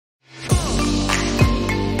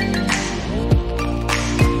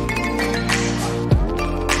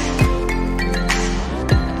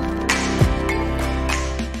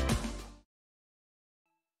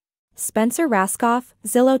Spencer Rascoff,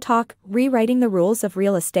 Zillow Talk, Rewriting the Rules of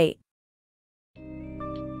Real Estate.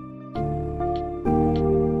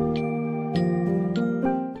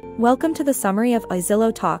 Welcome to the summary of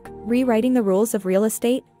Zillow Talk, Rewriting the Rules of Real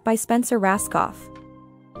Estate, by Spencer Rascoff.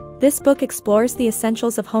 This book explores the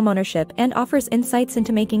essentials of homeownership and offers insights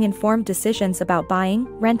into making informed decisions about buying,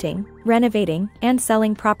 renting, renovating, and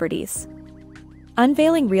selling properties.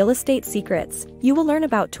 Unveiling real estate secrets, you will learn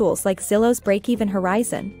about tools like Zillow's break-even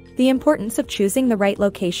horizon, the importance of choosing the right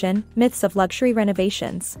location, myths of luxury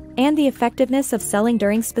renovations, and the effectiveness of selling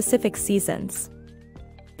during specific seasons.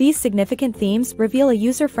 These significant themes reveal a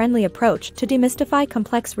user-friendly approach to demystify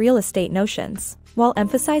complex real estate notions, while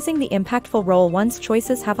emphasizing the impactful role one's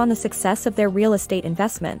choices have on the success of their real estate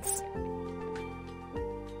investments.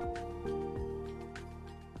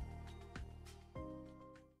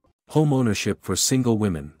 Homeownership for single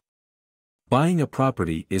women. Buying a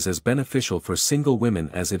property is as beneficial for single women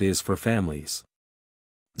as it is for families.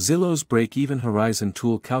 Zillow's break-even horizon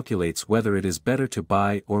tool calculates whether it is better to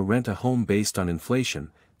buy or rent a home based on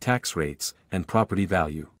inflation, tax rates, and property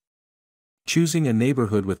value. Choosing a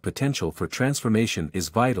neighborhood with potential for transformation is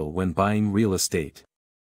vital when buying real estate.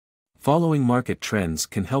 Following market trends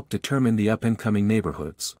can help determine the up-and-coming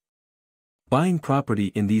neighborhoods. Buying property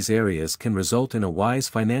in these areas can result in a wise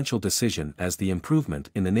financial decision, as the improvement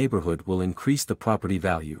in the neighborhood will increase the property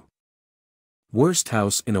value. Worst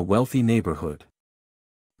house in a wealthy neighborhood.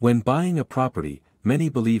 When buying a property, many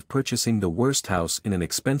believe purchasing the worst house in an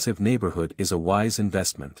expensive neighborhood is a wise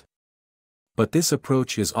investment. But this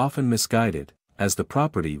approach is often misguided, as the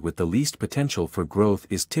property with the least potential for growth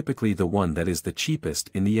is typically the one that is the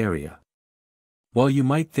cheapest in the area. While you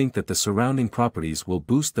might think that the surrounding properties will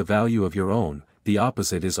boost the value of your own, the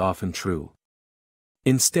opposite is often true.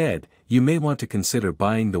 Instead, you may want to consider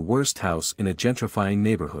buying the worst house in a gentrifying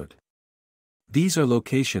neighborhood. These are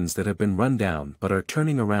locations that have been run down but are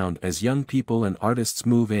turning around as young people and artists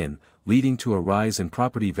move in, leading to a rise in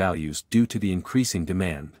property values due to the increasing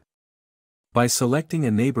demand. By selecting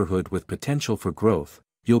a neighborhood with potential for growth,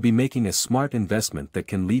 you'll be making a smart investment that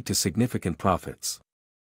can lead to significant profits.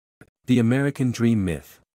 The American Dream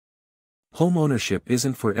Myth. Homeownership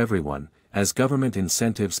isn't for everyone, as government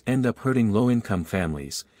incentives end up hurting low-income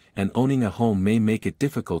families, and owning a home may make it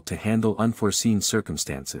difficult to handle unforeseen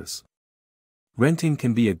circumstances. Renting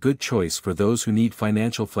can be a good choice for those who need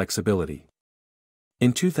financial flexibility.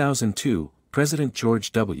 In 2002, President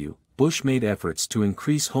George W. Bush made efforts to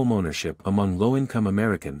increase homeownership among low-income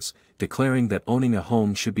Americans, declaring that owning a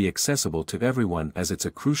home should be accessible to everyone as it's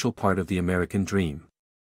a crucial part of the American dream.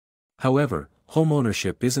 However,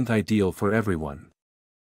 homeownership isn't ideal for everyone.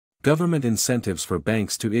 Government incentives for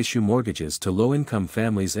banks to issue mortgages to low-income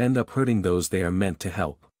families end up hurting those they are meant to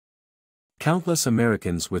help. Countless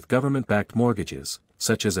Americans with government-backed mortgages,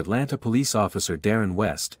 such as Atlanta police officer Darren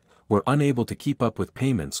West, were unable to keep up with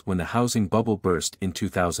payments when the housing bubble burst in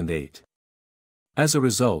 2008. As a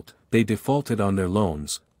result, they defaulted on their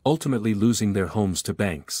loans, ultimately losing their homes to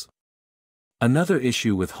banks. Another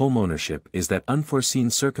issue with homeownership is that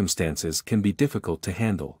unforeseen circumstances can be difficult to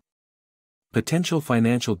handle. Potential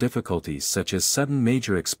financial difficulties such as sudden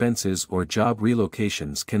major expenses or job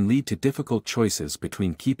relocations can lead to difficult choices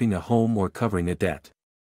between keeping a home or covering a debt.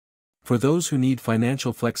 For those who need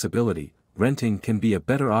financial flexibility, renting can be a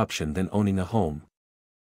better option than owning a home.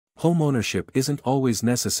 Homeownership isn't always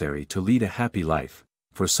necessary to lead a happy life.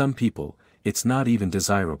 For some people, it's not even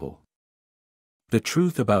desirable. The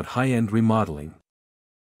truth about high-end remodeling.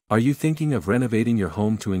 Are you thinking of renovating your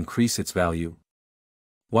home to increase its value?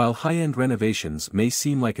 While high-end renovations may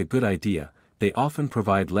seem like a good idea, they often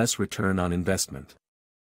provide less return on investment.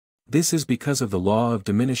 This is because of the law of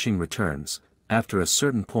diminishing returns. After a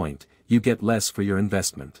certain point, you get less for your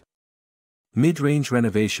investment. Mid-range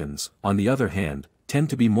renovations, on the other hand, tend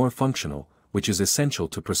to be more functional, which is essential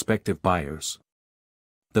to prospective buyers.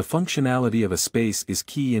 The functionality of a space is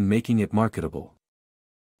key in making it marketable.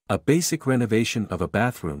 A basic renovation of a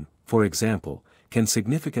bathroom, for example, can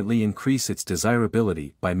significantly increase its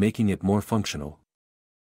desirability by making it more functional.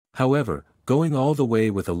 However, going all the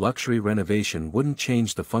way with a luxury renovation wouldn't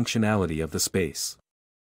change the functionality of the space.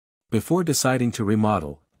 Before deciding to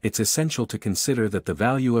remodel, it's essential to consider that the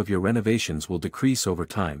value of your renovations will decrease over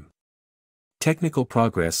time. Technical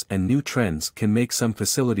progress and new trends can make some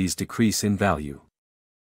facilities decrease in value.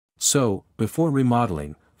 So, before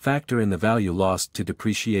remodeling, factor in the value lost to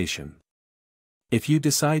depreciation. If you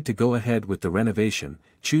decide to go ahead with the renovation,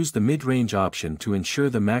 choose the mid-range option to ensure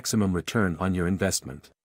the maximum return on your investment.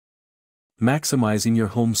 Maximizing your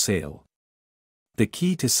home sale. The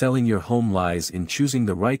key to selling your home lies in choosing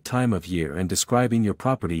the right time of year and describing your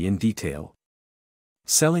property in detail.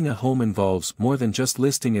 Selling a home involves more than just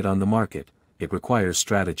listing it on the market, it requires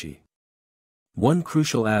strategy. One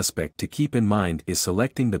crucial aspect to keep in mind is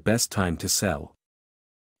selecting the best time to sell.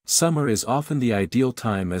 Summer is often the ideal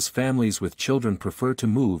time as families with children prefer to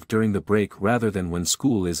move during the break rather than when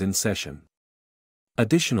school is in session.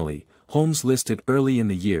 Additionally, homes listed early in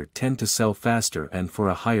the year tend to sell faster and for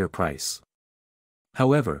a higher price.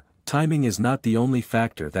 However, timing is not the only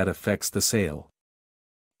factor that affects the sale.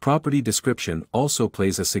 Property description also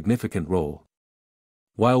plays a significant role.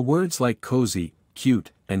 While words like cozy,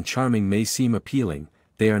 cute, and charming may seem appealing,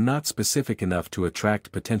 they are not specific enough to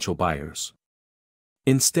attract potential buyers.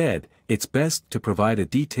 Instead, it's best to provide a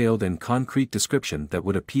detailed and concrete description that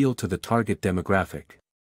would appeal to the target demographic.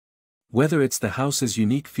 Whether it's the house's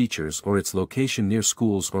unique features or its location near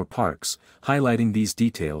schools or parks, highlighting these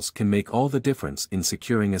details can make all the difference in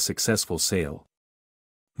securing a successful sale.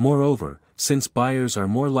 Moreover, since buyers are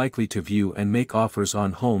more likely to view and make offers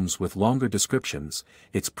on homes with longer descriptions,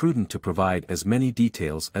 it's prudent to provide as many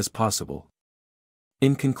details as possible.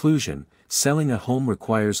 In conclusion, selling a home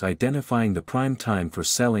requires identifying the prime time for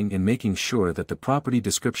selling and making sure that the property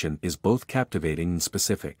description is both captivating and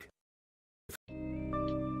specific.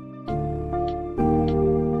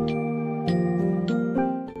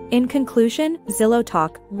 In conclusion, Zillow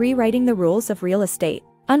Talk, Rewriting the Rules of Real Estate,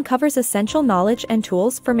 uncovers essential knowledge and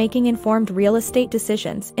tools for making informed real estate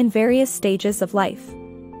decisions in various stages of life.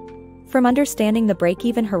 From understanding the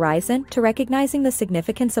break-even horizon to recognizing the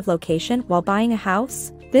significance of location while buying a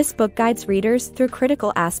house, this book guides readers through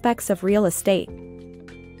critical aspects of real estate.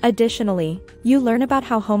 Additionally, you learn about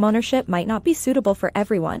how homeownership might not be suitable for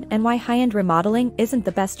everyone and why high-end remodeling isn't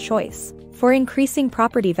the best choice for increasing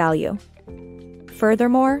property value.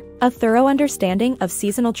 Furthermore, a thorough understanding of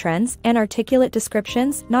seasonal trends and articulate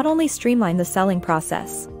descriptions not only streamline the selling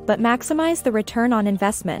process, but maximize the return on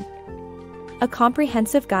investment. A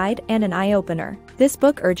comprehensive guide and an eye-opener, this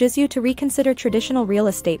book urges you to reconsider traditional real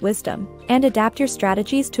estate wisdom and adapt your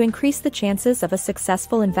strategies to increase the chances of a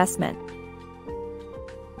successful investment.